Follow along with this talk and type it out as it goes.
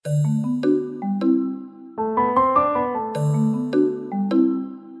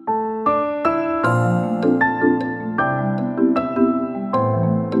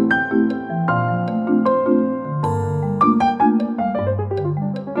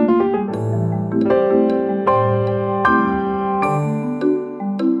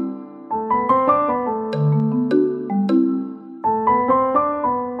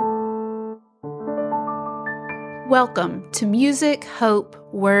Welcome to Music, Hope,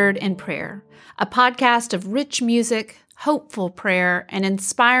 Word, and Prayer, a podcast of rich music, hopeful prayer, and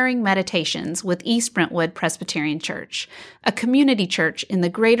inspiring meditations with East Brentwood Presbyterian Church, a community church in the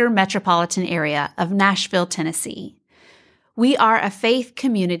greater metropolitan area of Nashville, Tennessee. We are a faith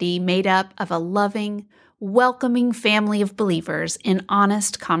community made up of a loving, welcoming family of believers in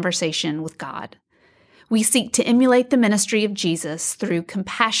honest conversation with God. We seek to emulate the ministry of Jesus through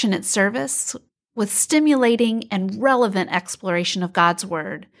compassionate service, with stimulating and relevant exploration of God's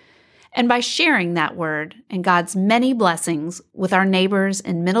Word, and by sharing that Word and God's many blessings with our neighbors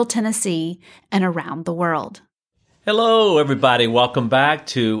in Middle Tennessee and around the world. Hello, everybody. Welcome back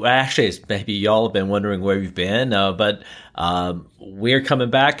to, actually, maybe y'all have been wondering where you've been, but we're coming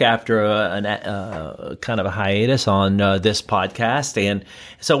back after a kind of a hiatus on this podcast. And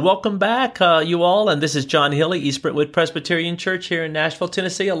so welcome back, you all. And this is John Hilly, East Brentwood Presbyterian Church here in Nashville,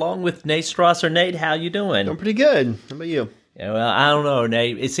 Tennessee, along with Nate Strasser. Nate, how you doing? I'm pretty good. How about you? Yeah, well, I don't know,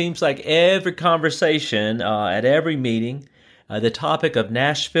 Nate. It seems like every conversation at every meeting, the topic of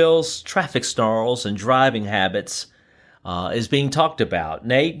Nashville's traffic snarls and driving habits is being talked about.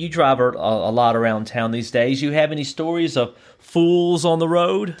 Nate, you drive a lot around town these days. You have any stories of fools on the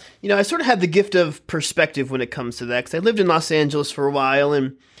road? You know, I sort of have the gift of perspective when it comes to that, because I lived in Los Angeles for a while,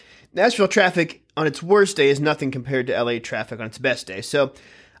 and Nashville traffic on its worst day is nothing compared to LA traffic on its best day. So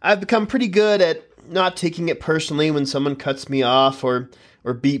I've become pretty good at not taking it personally when someone cuts me off or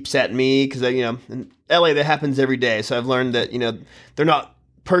beeps at me, because, in LA that happens every day. So I've learned that, they're not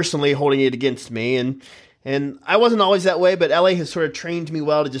personally holding it against me, and I wasn't always that way, but LA has sort of trained me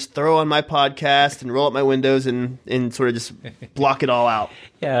well to just throw on my podcast and roll up my windows and sort of just block it all out.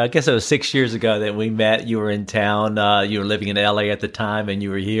 Yeah, I guess it was 6 years ago that we met. You were in town. You were living in LA at the time, and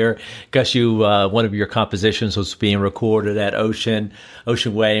you were here because one of your compositions was being recorded at Ocean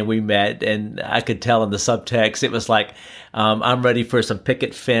Way, and we met. And I could tell in the subtext, it was like, I'm ready for some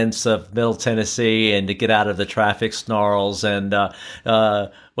picket fence of Middle Tennessee and to get out of the traffic snarls and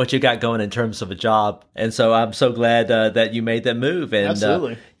what you got going in terms of a job. And so I'm so glad that you made that move. And,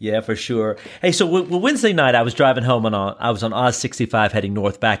 absolutely. Yeah, for sure. Hey, so Wednesday night I was driving home I was on Oz 65 heading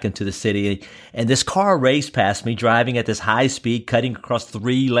north back into the city, and this car raced past me driving at this high speed, cutting across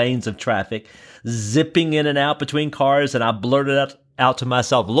 3 lanes of traffic, zipping in and out between cars, and I blurted out to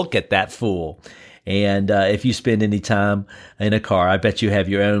myself, "Look at that fool." And if you spend any time in a car, I bet you have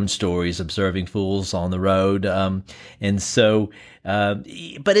your own stories observing fools on the road. And so,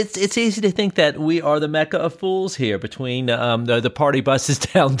 but it's easy to think that we are the mecca of fools here, between the party buses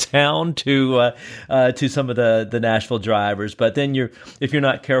downtown to some of the Nashville drivers. But then if you're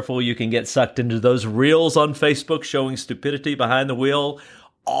not careful, you can get sucked into those reels on Facebook showing stupidity behind the wheel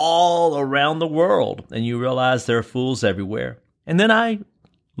all around the world, and you realize there are fools everywhere. And then I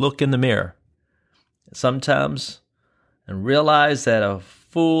look in the mirror sometimes and realize that a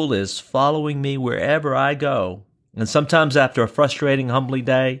fool is following me wherever I go. And sometimes after a frustrating, humbling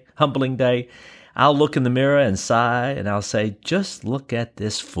day, I'll look in the mirror and sigh, and I'll say, "Just look at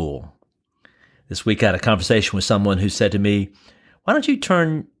this fool." This week I had a conversation with someone who said to me, "Why don't you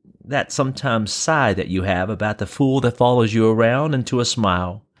turn that sometimes sigh that you have about the fool that follows you around into a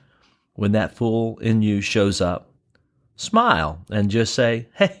smile? When that fool in you shows up, smile and just say,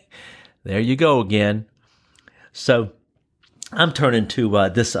 'Hey, there you go again.'" So I'm turning to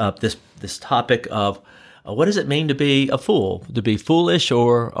this topic of what does it mean to be a fool, to be foolish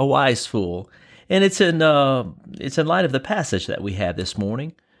or a wise fool, and it's in light of the passage that we have this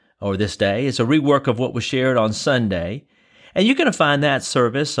morning or this day. It's a rework of what was shared on Sunday, and you're going to find that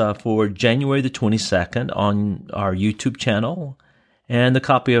service for January the 22nd on our YouTube channel, and the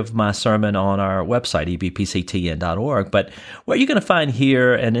copy of my sermon on our website, ebpctn.org. But what you're going to find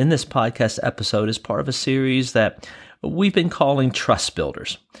here and in this podcast episode is part of a series that we've been calling Trust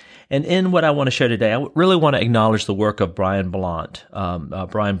Builders. And in what I want to share today, I really want to acknowledge the work of Brian Blount.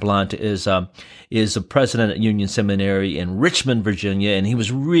 Brian Blount is a president at Union Seminary in Richmond, Virginia, and he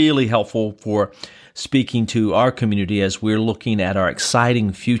was really helpful for speaking to our community as we're looking at our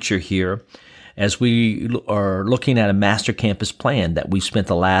exciting future here, as we are looking at a master campus plan that we've spent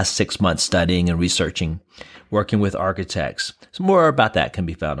the last 6 months studying and researching, working with architects. So more about that can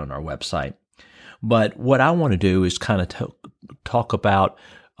be found on our website. But what I want to do is kind of talk about,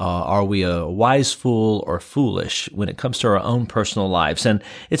 are we a wise fool or foolish when it comes to our own personal lives? And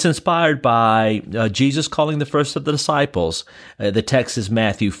it's inspired by Jesus calling the first of the disciples. The text is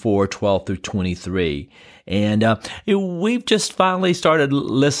Matthew 4:12 through 23. And we've just finally started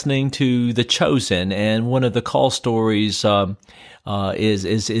listening to The Chosen, and one of the call stories is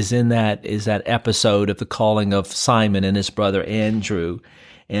that episode of the calling of Simon and his brother Andrew.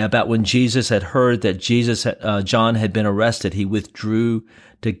 And about when Jesus had heard that John had been arrested, he withdrew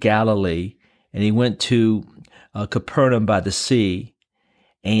to Galilee, and he went to Capernaum by the sea.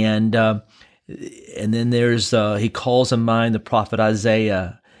 And then he calls in mind the prophet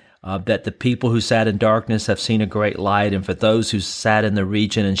Isaiah, that the people who sat in darkness have seen a great light, and for those who sat in the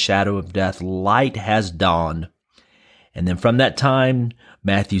region and shadow of death, light has dawned. And then from that time,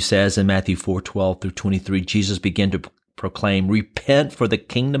 Matthew says in Matthew 4:12 through 23, Jesus began to proclaim, "Repent, for the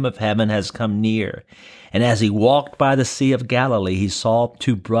kingdom of heaven has come near." And as he walked by the Sea of Galilee, he saw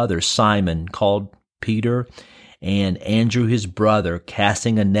two brothers, Simon, called Peter, and Andrew his brother,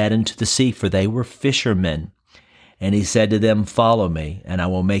 casting a net into the sea, for they were fishermen. And he said to them, "Follow me, and I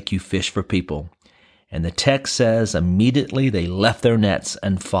will make you fish for people." And the text says, immediately they left their nets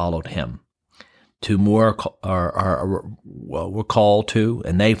and followed him. Two more were called to,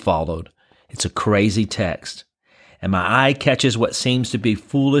 and they followed. It's a crazy text. And my eye catches what seems to be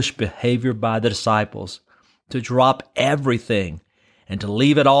foolish behavior by the disciples, to drop everything and to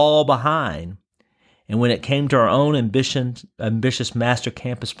leave it all behind. And when it came to our own ambitious master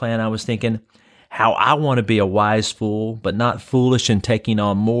campus plan, I was thinking how I want to be a wise fool, but not foolish in taking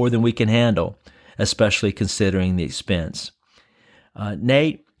on more than we can handle, especially considering the expense.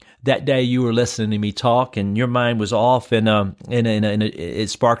 Nate, that day you were listening to me talk, and your mind was off, and it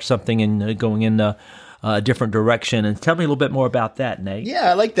sparked something in going in a different direction. And tell me a little bit more about that, Nate.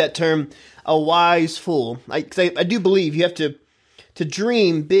 Yeah, I like that term, a wise fool. I do believe you have to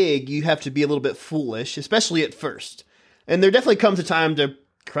dream big, you have to be a little bit foolish, especially at first. And there definitely comes a time to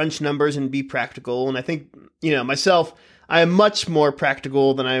crunch numbers and be practical. And I think, myself, I am much more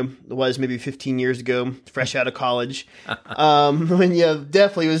practical than I was maybe 15 years ago, fresh out of college, when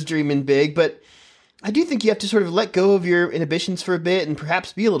definitely was dreaming big. But I do think you have to sort of let go of your inhibitions for a bit and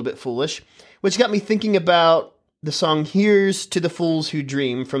perhaps be a little bit foolish, which got me thinking about the song "Here's to the Fools Who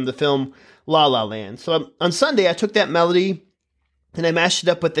Dream" from the film La La Land. So on Sunday, I took that melody and I mashed it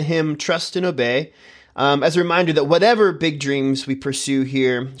up with the hymn "Trust and Obey," as a reminder that whatever big dreams we pursue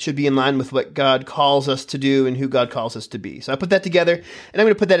here should be in line with what God calls us to do and who God calls us to be. So I put that together, and I'm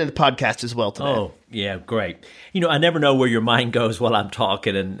going to put that in the podcast as well today. Oh, yeah, great. I never know where your mind goes while I'm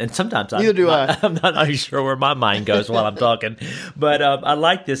talking, and sometimes Neither do I. I'm not really sure where my mind goes while I'm talking. But I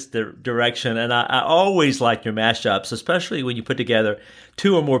like this direction, and I always like your mashups, especially when you put together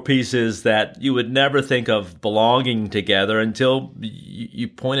two or more pieces that you would never think of belonging together until you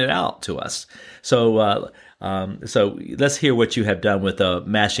point it out to us. So let's hear what you have done with a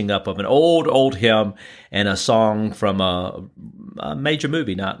mashing up of an old hymn and a song from a major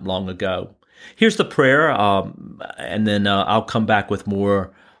movie not long ago. Here's the prayer, and then I'll come back with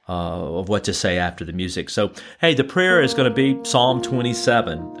more of what to say after the music. So, hey, the prayer is going to be Psalm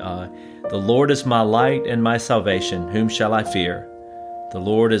 27. The Lord is my light and my salvation. Whom shall I fear? The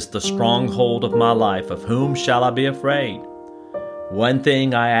Lord is the stronghold of my life. Of whom shall I be afraid? One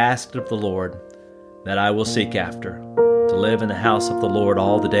thing I asked of the Lord, that I will seek after, to live in the house of the Lord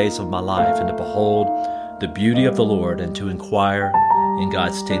all the days of my life, and to behold the beauty of the Lord, and to inquire in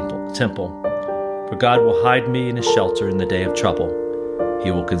God's temple. For God will hide me in his shelter in the day of trouble.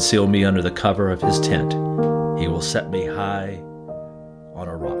 He will conceal me under the cover of his tent. He will set me high on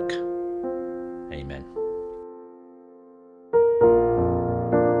a rock. Amen.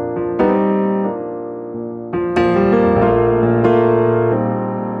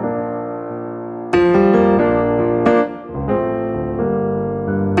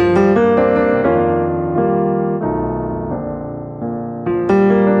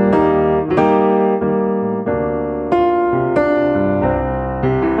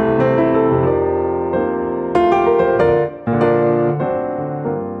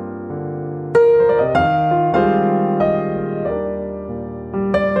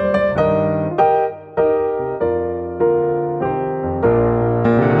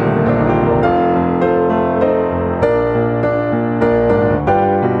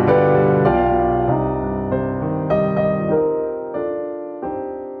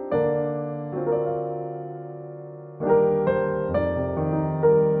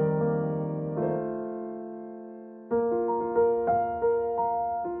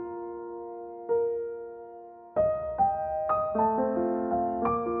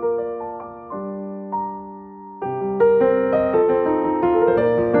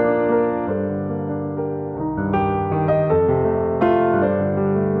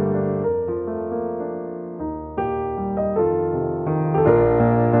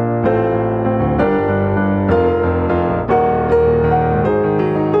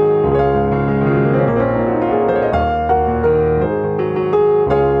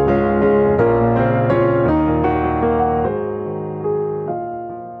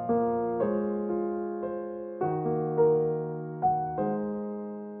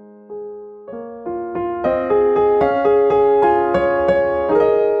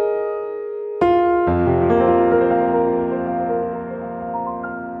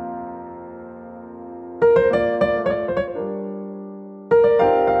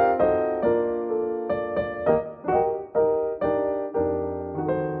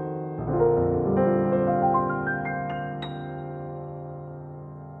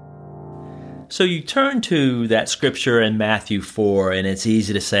 So you turn to that scripture in Matthew 4, and it's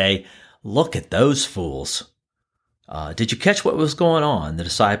easy to say, look at those fools. Did you catch what was going on? The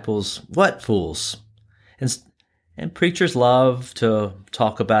disciples, what fools? And preachers love to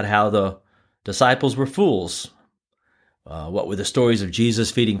talk about how the disciples were fools. What were the stories of Jesus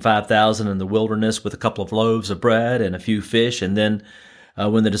feeding 5,000 in the wilderness with a couple of loaves of bread and a few fish? And then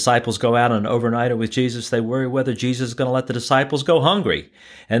when the disciples go out on an overnighter with Jesus, they worry whether Jesus is going to let the disciples go hungry.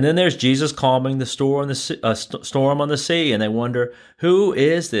 And then there's Jesus calming the storm on the sea, and they wonder, who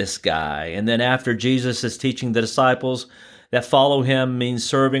is this guy? And then after Jesus is teaching the disciples that follow him means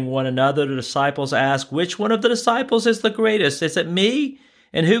serving one another, the disciples ask, which one of the disciples is the greatest? Is it me?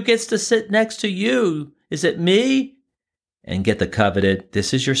 And who gets to sit next to you? Is it me? And get the coveted,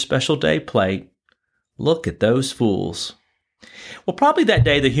 this is your special day plate. Look at those fools. Well, probably that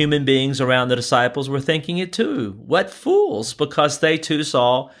day the human beings around the disciples were thinking it too. What fools, because they too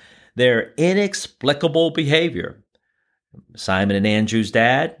saw their inexplicable behavior. Simon and Andrew's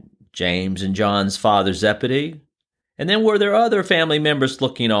dad, James and John's father Zebedee, and then were there other family members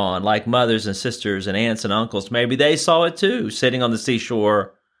looking on, like mothers and sisters and aunts and uncles? Maybe they saw it too, sitting on the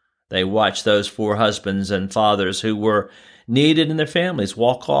seashore. They watched those 4 husbands and fathers who were needed in their families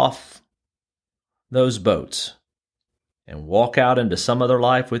walk off those boats and walk out into some other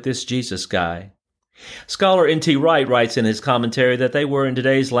life with this Jesus guy. Scholar N.T. Wright writes in his commentary that they were, in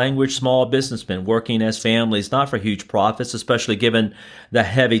today's language, small businessmen working as families, not for huge profits, especially given the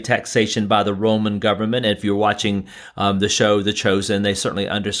heavy taxation by the Roman government. And if you're watching the show The Chosen, they certainly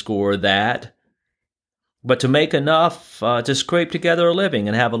underscore that. But to make enough to scrape together a living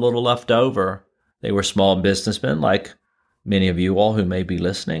and have a little left over, they were small businessmen, like many of you all who may be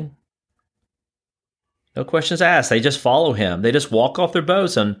listening. No questions asked. They just follow him. They just walk off their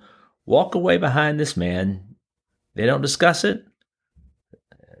boats and walk away behind this man. They don't discuss it.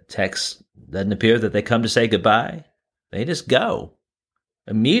 Text doesn't appear that they come to say goodbye. They just go.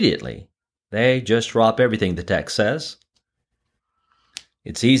 Immediately. They just drop everything, the text says.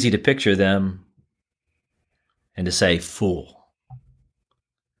 It's easy to picture them and to say, fool.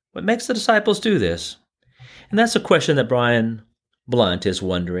 What makes the disciples do this? And that's a question that Brian Blunt is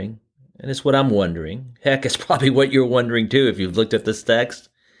wondering. And it's what I'm wondering. Heck, it's probably what you're wondering too if you've looked at this text.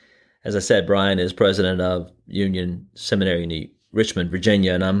 As I said, Brian is president of Union Seminary in Richmond,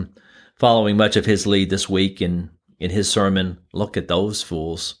 Virginia, and I'm following much of his lead this week in his sermon, Look at Those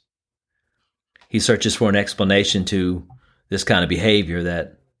Fools. He searches for an explanation to this kind of behavior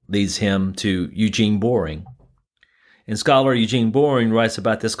that leads him to Eugene Boring. And scholar Eugene Boring writes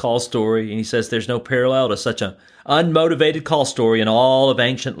about this call story, and he says there's no parallel to such an unmotivated call story in all of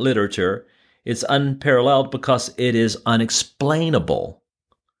ancient literature. It's unparalleled because it is unexplainable.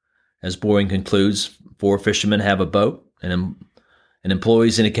 As Boring concludes, 4 fishermen have a boat, and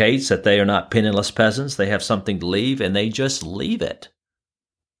employees indicates that they are not penniless peasants. They have something to leave, and they just leave it.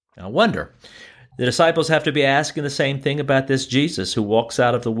 I wonder, the disciples have to be asking the same thing about this Jesus who walks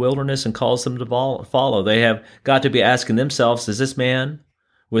out of the wilderness and calls them to follow. They have got to be asking themselves, is this man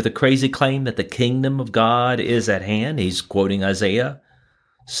with a crazy claim that the kingdom of God is at hand? He's quoting Isaiah.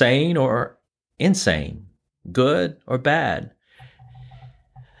 Sane or insane? Good or bad?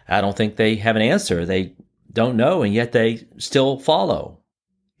 I don't think they have an answer. They don't know, and yet they still follow.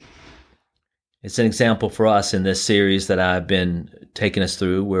 It's an example for us in this series that I've been taking us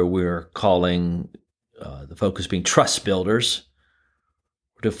through, where we're calling the focus being trust builders.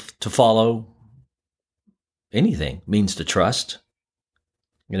 To follow anything means to trust.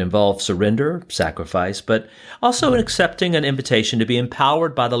 It involves surrender, sacrifice, but also in accepting an invitation to be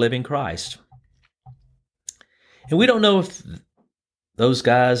empowered by the living Christ. And we don't know if those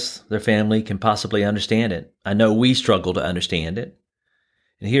guys, their family, can possibly understand it. I know we struggle to understand it.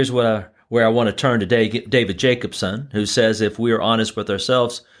 And here's where I want to turn to David Jacobson, who says if we are honest with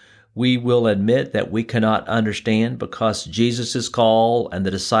ourselves, we will admit that we cannot understand because Jesus' call and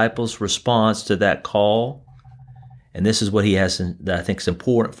the disciples' response to that call, and this is what he has that I think is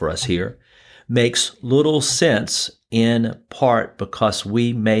important for us here, makes little sense in part because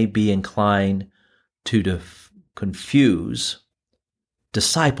we may be inclined to confuse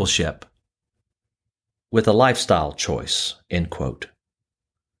discipleship with a lifestyle choice, end quote.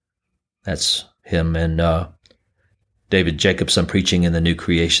 That's him and David Jacobson preaching in The New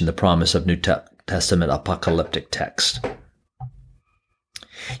Creation, the promise of New Testament apocalyptic text.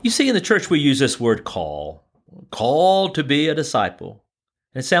 You see, in the church we use this word call to be a disciple.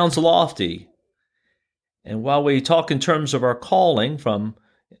 It sounds lofty. And while we talk in terms of our calling from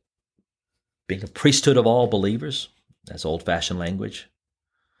being a priesthood of all believers, that's old-fashioned language,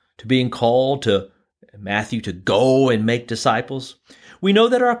 to being called to Matthew to go and make disciples, We know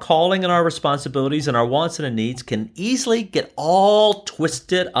that our calling and our responsibilities and our wants and our needs can easily get all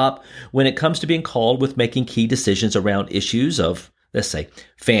twisted up when it comes to being called with making key decisions around issues of, let's say,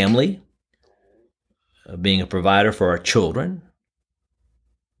 family, being a provider for our children,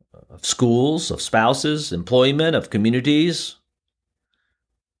 of schools, of spouses, employment, of communities.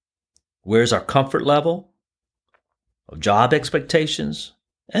 Where's our comfort level, of job expectations,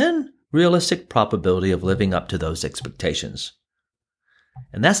 and realistic probability of living up to those expectations.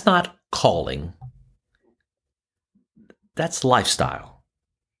 And that's not calling. That's lifestyle.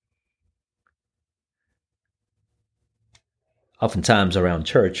 Oftentimes around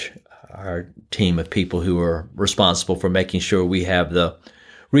church, our team of people who are responsible for making sure we have the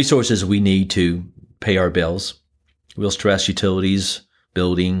resources we need to pay our bills, we'll stress utilities,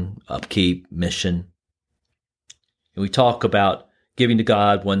 building, upkeep, mission. And we talk about giving to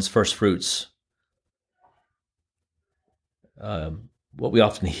God one's first fruits. What we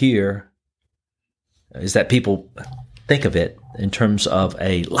often hear is that people think of it in terms of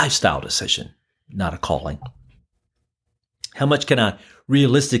a lifestyle decision, not a calling. How much can I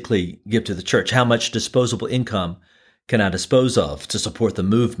realistically give to the church? How much disposable income can I dispose of to support the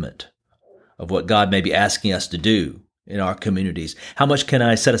movement of what God may be asking us to do in our communities? How much can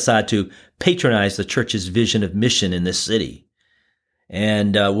I set aside to patronize the church's vision of mission in this city?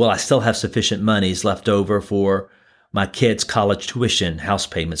 And will I still have sufficient monies left over for my kids' college tuition, house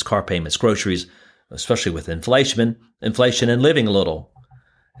payments, car payments, groceries, especially with inflation and living a little?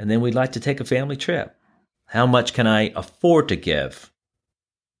 And then we'd like to take a family trip. How much can I afford to give?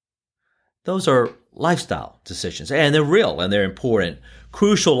 Those are lifestyle decisions, and they're real and they're important,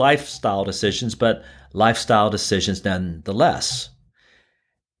 crucial lifestyle decisions, but lifestyle decisions nonetheless.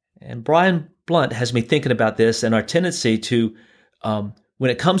 And Brian Blount has me thinking about this and our tendency to,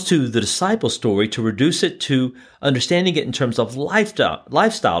 when it comes to the disciple story, to reduce it to understanding it in terms of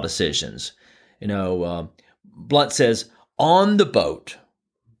lifestyle decisions. Blount says, on the boat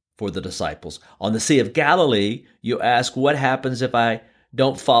for the disciples, on the Sea of Galilee, you ask, what happens if I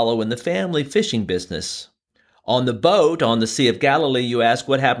don't follow in the family fishing business? On the boat, on the Sea of Galilee, you ask,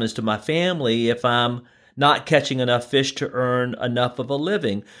 what happens to my family if I'm not catching enough fish to earn enough of a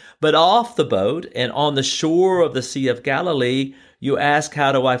living? But off the boat and on the shore of the Sea of Galilee, you ask,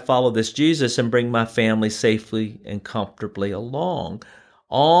 how do I follow this Jesus and bring my family safely and comfortably along?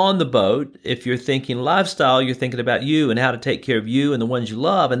 On the boat, if you're thinking lifestyle, you're thinking about you and how to take care of you and the ones you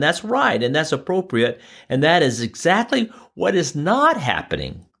love. And that's right, and that's appropriate. And that is exactly what is not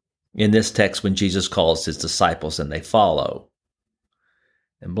happening in this text when Jesus calls his disciples and they follow.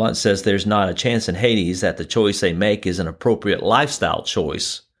 And Blount says there's not a chance in Hades that the choice they make is an appropriate lifestyle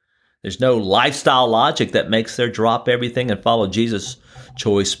choice. There's no lifestyle logic that makes their drop everything and follow Jesus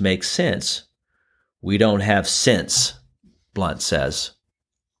choice make sense. We don't have sense, Blount says.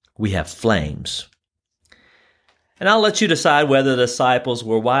 We have flames. And I'll let you decide whether the disciples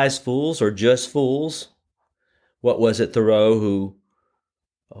were wise fools or just fools. What was it Thoreau, who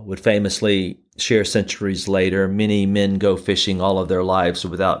would famously share centuries later, many men go fishing all of their lives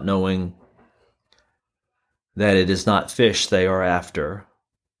without knowing that it is not fish they are after.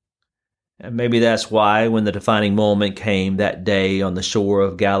 And maybe that's why when the defining moment came that day on the shore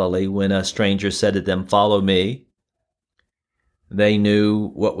of Galilee, when a stranger said to them, "Follow me," they knew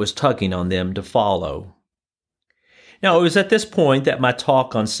what was tugging on them to follow. Now, it was at this point that my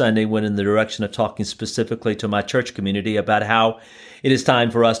talk on Sunday went in the direction of talking specifically to my church community about how it is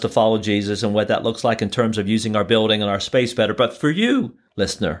time for us to follow Jesus and what that looks like in terms of using our building and our space better. But for you,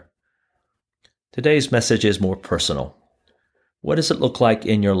 listener, today's message is more personal. What does it look like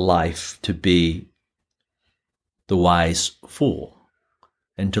in your life to be the wise fool?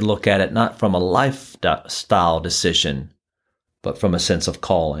 And to look at it not from a lifestyle decision, but from a sense of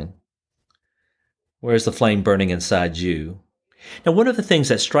calling. Where's the flame burning inside you? Now, one of the things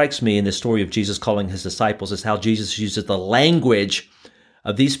that strikes me in the story of Jesus calling his disciples is how Jesus uses the language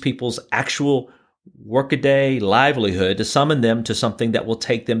of these people's actual workaday livelihood to summon them to something that will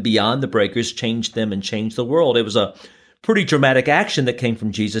take them beyond the breakers, change them, and change the world. It was a pretty dramatic action that came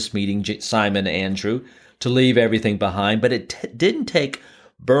from Jesus meeting Simon and Andrew to leave everything behind, but it didn't take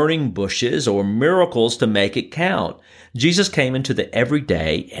burning bushes or miracles to make it count. Jesus came into the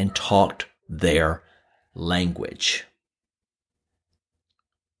everyday and talked their language.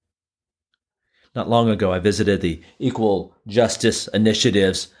 Not long ago, I visited the Equal Justice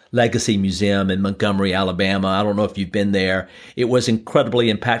Initiative's Legacy Museum in Montgomery, Alabama. I don't know if you've been there. It was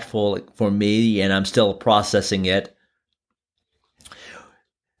incredibly impactful for me, and I'm still processing it.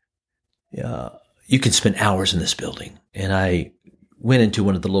 You can spend hours in this building, and I went into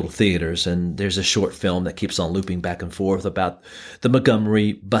one of the little theaters, and there's a short film that keeps on looping back and forth about the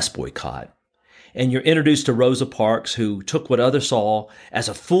Montgomery bus boycott. And you're introduced to Rosa Parks, who took what others saw as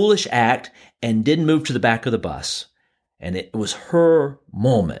a foolish act and didn't move to the back of the bus. And it was her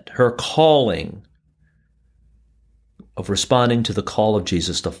moment, her calling of responding to the call of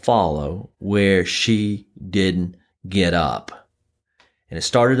Jesus to follow, where she didn't get up. And it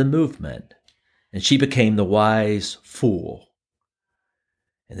started a movement, and she became the wise fool.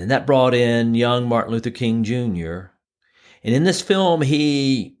 And then that brought in young Martin Luther King Jr. And in this film,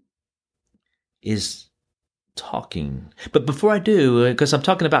 he is talking. But before I do, because I'm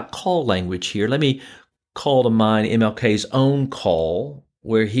talking about call language here, let me call to mind MLK's own call,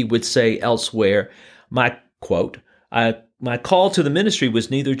 where he would say elsewhere, my quote, my call to the ministry was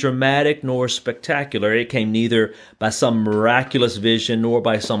neither dramatic nor spectacular. It came neither by some miraculous vision nor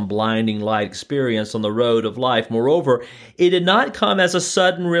by some blinding light experience on the road of life. Moreover, it did not come as a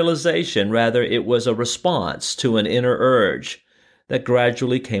sudden realization. Rather, it was a response to an inner urge that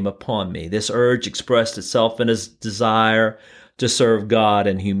gradually came upon me. This urge expressed itself in a desire to serve God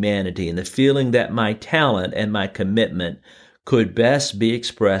and humanity, and the feeling that my talent and my commitment could best be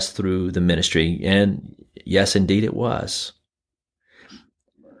expressed through the ministry. And yes, indeed it was.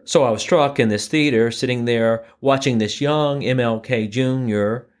 So I was struck in this theater, sitting there watching this young MLK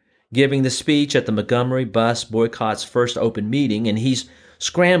Jr. giving the speech at the Montgomery bus boycott's first open meeting, and he's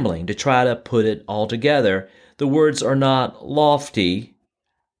scrambling to try to put it all together. The words are not lofty,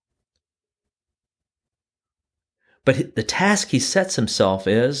 but the task he sets himself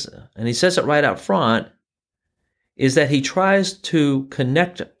is, and he says it right out front, is that he tries to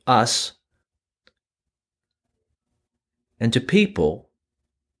connect us and to people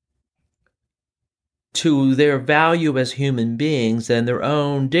to their value as human beings and their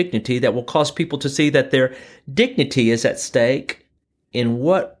own dignity, that will cause people to see that their dignity is at stake in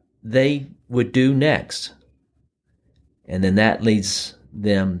what they would do next. And then that leads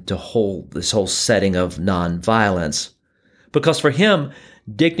them to hold this whole setting of nonviolence. Because for him,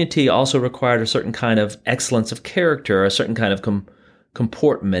 dignity also required a certain kind of excellence of character, a certain kind of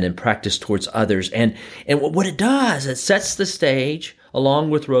comportment and practice towards others. And what it does, it sets the stage along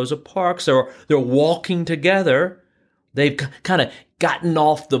with Rosa Parks. They're walking together. They've kind of gotten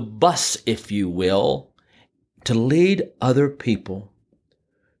off the bus, if you will, to lead other people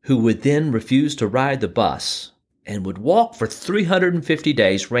who would then refuse to ride the bus and would walk for 350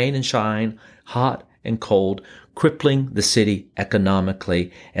 days, rain and shine, hot and cold, crippling the city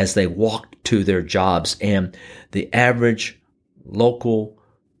economically as they walked to their jobs. And the average local,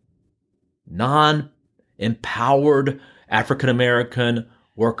 non-empowered African-American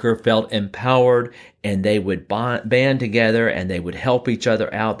worker felt empowered, and they would band together and they would help each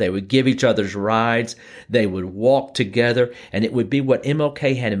other out. They would give each other's rides. They would walk together, and it would be what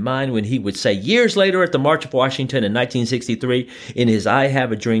MLK had in mind when he would say years later at the March of Washington in 1963 in his I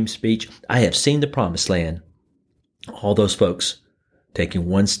Have a Dream speech, "I have seen the promised land." All those folks taking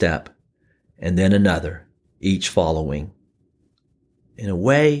one step and then another, each following, in a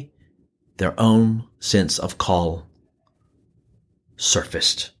way, their own sense of call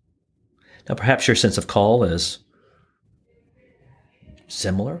surfaced. Now, perhaps your sense of call is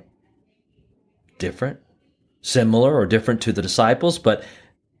similar, different, similar or different to the disciples, but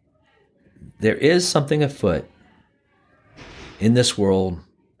there is something afoot in this world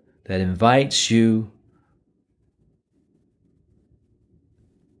that invites you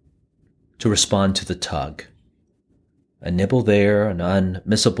to respond to the tug. A nibble there, an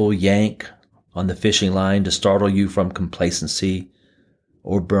unmissable yank on the fishing line to startle you from complacency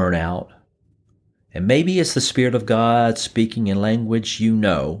or burnout. And maybe it's the Spirit of God speaking in language you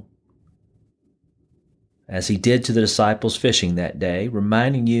know, as he did to the disciples fishing that day,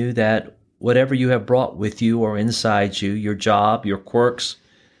 reminding you that whatever you have brought with you or inside you, your job, your quirks,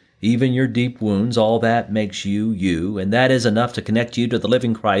 even your deep wounds, all that makes you you, and that is enough to connect you to the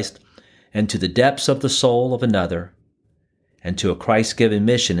living Christ and to the depths of the soul of another, and to a Christ-given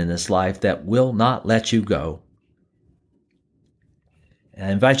mission in this life that will not let you go. And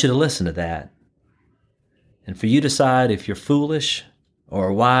I invite you to listen to that, and for you to decide if you're foolish or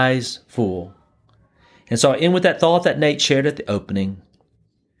a wise fool. And so I end with that thought that Nate shared at the opening,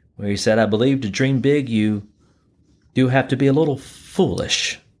 where he said, I believe to dream big, you do have to be a little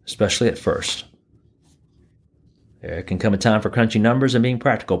foolish, especially at first. There can come a time for crunching numbers and being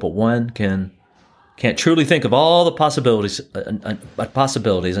practical, but one can't truly think of all the possibilities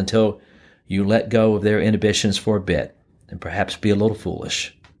until you let go of their inhibitions for a bit and perhaps be a little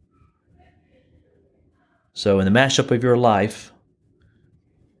foolish. So in the mashup of your life,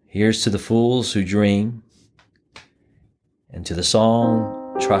 here's to the fools who dream and to the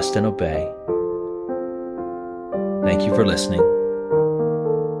song, Trust and Obey. Thank you for listening.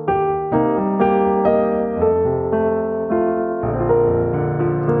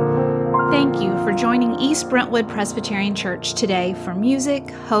 Thank you for joining East Brentwood Presbyterian Church today for music,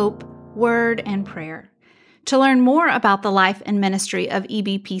 hope, word, and prayer. To learn more about the life and ministry of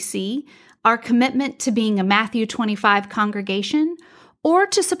EBPC, our commitment to being a Matthew 25 congregation, or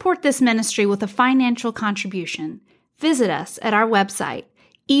to support this ministry with a financial contribution, visit us at our website,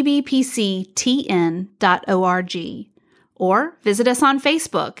 ebpctn.org, or visit us on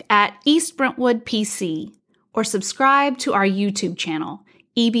Facebook at East Brentwood PC, or subscribe to our YouTube channel,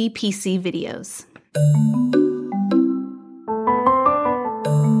 EBPC Videos.